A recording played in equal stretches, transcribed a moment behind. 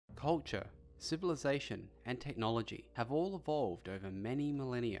Culture, civilization, and technology have all evolved over many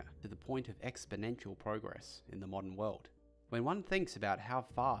millennia to the point of exponential progress in the modern world. When one thinks about how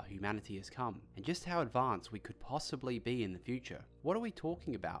far humanity has come and just how advanced we could possibly be in the future, what are we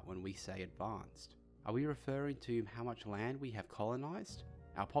talking about when we say advanced? Are we referring to how much land we have colonized,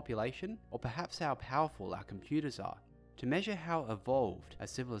 our population, or perhaps how powerful our computers are? To measure how evolved a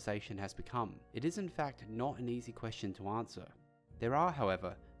civilization has become, it is in fact not an easy question to answer. There are,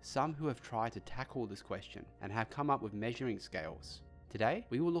 however, some who have tried to tackle this question and have come up with measuring scales. Today,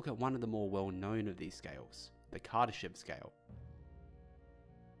 we will look at one of the more well-known of these scales, the Kardashev Scale.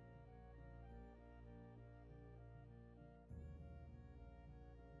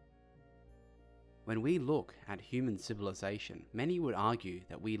 When we look at human civilization, many would argue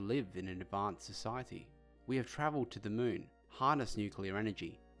that we live in an advanced society. We have traveled to the moon, harnessed nuclear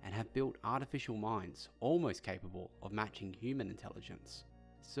energy, and have built artificial minds almost capable of matching human intelligence.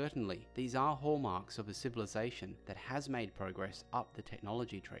 Certainly, these are hallmarks of a civilization that has made progress up the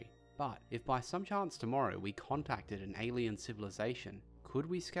technology tree. But if by some chance tomorrow we contacted an alien civilization, could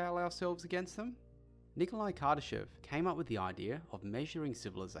we scale ourselves against them? Nikolai Kardashev came up with the idea of measuring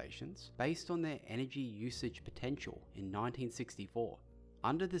civilizations based on their energy usage potential in 1964.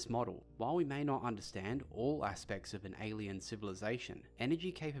 Under this model, while we may not understand all aspects of an alien civilization,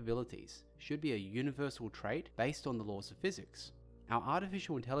 energy capabilities should be a universal trait based on the laws of physics. Our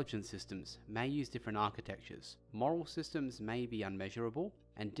artificial intelligence systems may use different architectures, moral systems may be unmeasurable,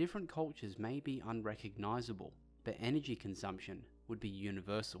 and different cultures may be unrecognizable, but energy consumption would be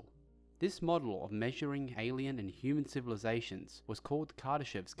universal. This model of measuring alien and human civilizations was called the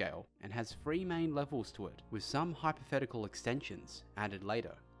Kardashev Scale and has 3 main levels to it, with some hypothetical extensions added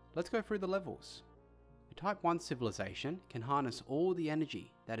later. Let's go through the levels. A Type 1 civilization can harness all the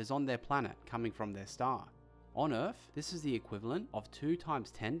energy that is on their planet coming from their star. On Earth, this is the equivalent of 2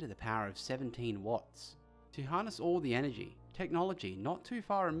 times 10 to the power of 17 watts. To harness all the energy, technology not too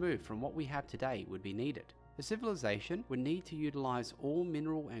far removed from what we have today would be needed. The civilization would need to utilize all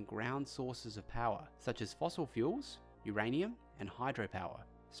mineral and ground sources of power, such as fossil fuels, uranium, and hydropower.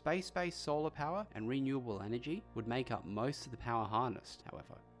 Space-based solar power and renewable energy would make up most of the power harnessed,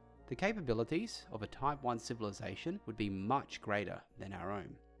 however. The capabilities of a Type 1 civilization would be much greater than our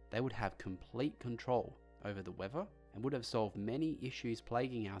own. They would have complete control over the weather and would have solved many issues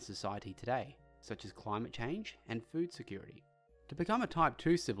plaguing our society today, such as climate change and food security. To become a Type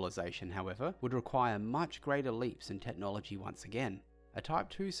 2 civilization, however, would require much greater leaps in technology once again. A Type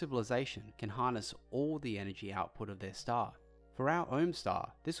 2 civilization can harness all the energy output of their star. For our own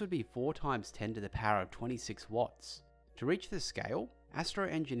star, this would be 4 times 10 to the power of 26 watts. To reach this scale,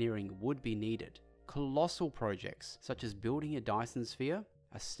 astroengineering would be needed. Colossal projects, such as building a Dyson sphere,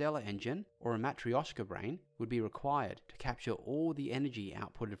 a stellar engine, or a Matryoshka brain, would be required to capture all the energy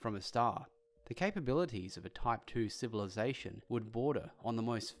outputted from a star. The capabilities of a Type 2 civilization would border on the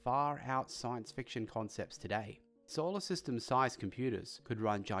most far-out science fiction concepts today. Solar system-sized computers could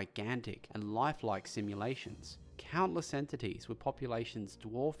run gigantic and lifelike simulations. Countless entities with populations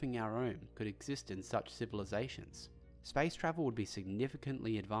dwarfing our own could exist in such civilizations. Space travel would be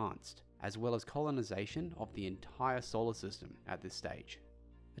significantly advanced, as well as colonization of the entire solar system at this stage.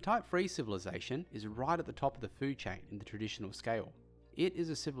 A Type 3 civilization is right at the top of the food chain in the traditional scale. It is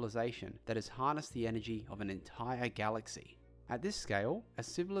a civilization that has harnessed the energy of an entire galaxy. At this scale, a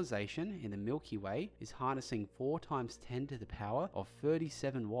civilization in the Milky Way is harnessing 4 times 10 to the power of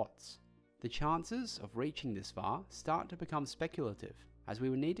 37 watts. The chances of reaching this far start to become speculative, as we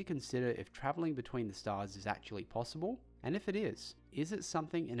would need to consider if traveling between the stars is actually possible, and if it is it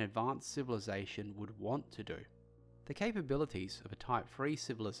something an advanced civilization would want to do? The capabilities of a Type 3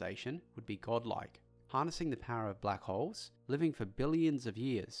 civilization would be godlike, harnessing the power of black holes, living for billions of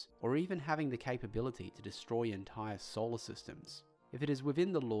years, or even having the capability to destroy entire solar systems. If it is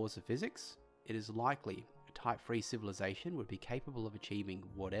within the laws of physics, it is likely a Type 3 civilization would be capable of achieving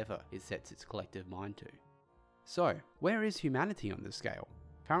whatever it sets its collective mind to. So, where is humanity on this scale?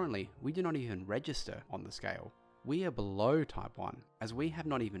 Currently, we do not even register on the scale. We are below Type 1, as we have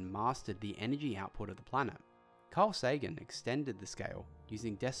not even mastered the energy output of the planet. Carl Sagan extended the scale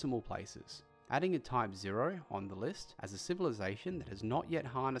using decimal places, adding a Type 0 on the list as a civilization that has not yet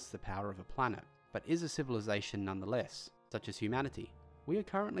harnessed the power of a planet, but is a civilization nonetheless, such as humanity. We are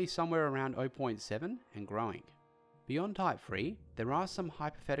currently somewhere around 0.7 and growing. Beyond Type 3, there are some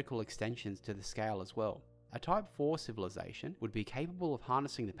hypothetical extensions to the scale as well. A Type 4 civilization would be capable of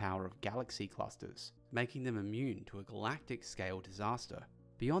harnessing the power of galaxy clusters, making them immune to a galactic scale disaster.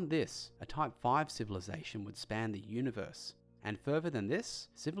 Beyond this, a Type 5 civilization would span the universe, and further than this,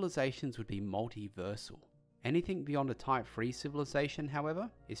 civilizations would be multiversal. Anything beyond a Type 3 civilization, however,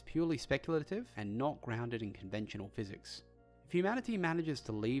 is purely speculative and not grounded in conventional physics. If humanity manages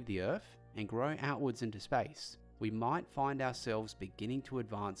to leave the Earth and grow outwards into space, we might find ourselves beginning to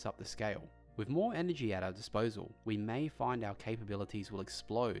advance up the scale. With more energy at our disposal, we may find our capabilities will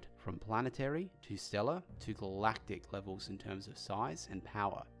explode from planetary to stellar to galactic levels in terms of size and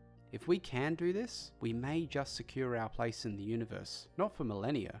power. If we can do this, we may just secure our place in the universe, not for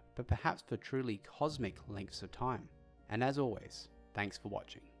millennia, but perhaps for truly cosmic lengths of time. And as always, thanks for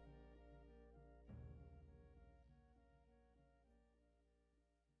watching.